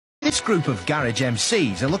This group of garage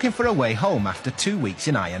MCs are looking for a way home after 2 weeks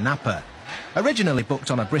in Ayia Napa. Originally booked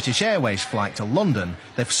on a British Airways flight to London,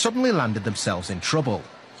 they've suddenly landed themselves in trouble.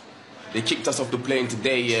 They kicked us off the plane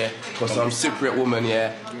today, yeah, because some Cypriot woman,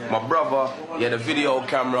 yeah. My brother, he had a video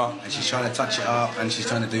camera. And she's trying to touch it up, and she's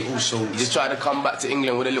trying to do all sorts. He's trying to come back to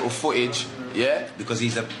England with a little footage, yeah? Because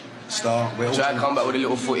he's a star. Trying to come back with a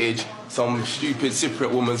little footage. Some stupid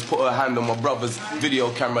Cypriot woman's put her hand on my brother's video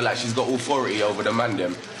camera like she's got authority over the man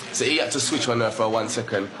them. So he had to switch on her for 1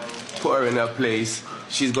 second, put her in her place.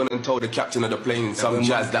 She's gone and told the captain of the plane some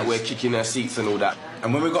jazz that we're kicking her seats and all that.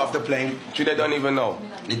 And when we got off the plane, they don't even know.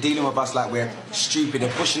 They're dealing with us like we're stupid.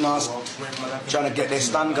 They're pushing us, trying to get their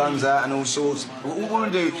stun guns out and all sorts. All we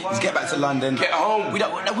want to do is get back to London. Get home. We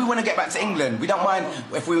want to get back to England. We don't mind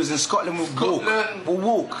if we was in Scotland. We'll walk. We'll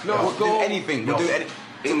walk. No, we'll do anything. We'll do anything.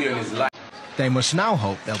 England is like. They must now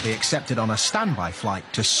hope they'll be accepted on a standby flight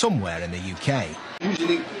to somewhere in the UK.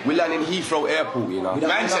 Usually we land in Heathrow Airport, you know,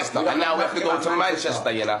 Manchester, and now we have to go to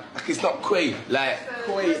Manchester, you know. It's not Quay, like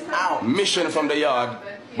out. Mission from the yard,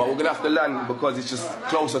 but we're gonna have to land because it's just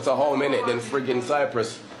closer to home, innit, than friggin'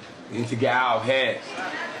 Cyprus. We need to get out of here.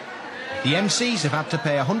 The MCs have had to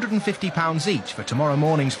pay £150 each for tomorrow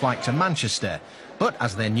morning's flight to Manchester, but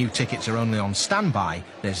as their new tickets are only on standby,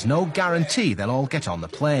 there's no guarantee they'll all get on the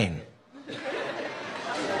plane.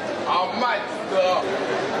 Oh, my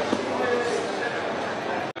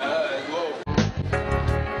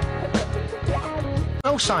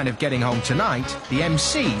No sign of getting home tonight, the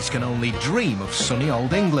MCs can only dream of sunny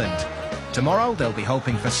old England. Tomorrow they'll be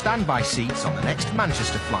hoping for standby seats on the next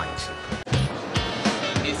Manchester flight.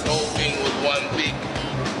 This whole thing was one big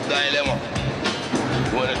dilemma.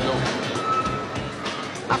 What a joke.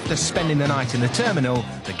 After spending the night in the terminal,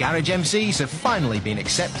 the garage MCs have finally been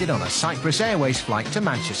accepted on a Cyprus Airways flight to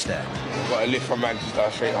Manchester. Got a lift from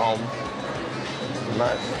Manchester straight home.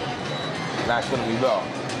 Nice couldn't be better.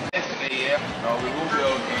 Yeah, no, we will be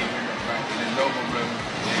okay. There's no problem.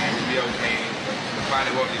 Yeah, we'll be okay. We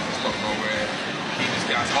finally got this to stop nowhere. Keep this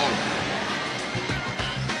guys home.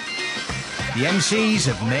 The MCs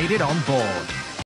have made it on board.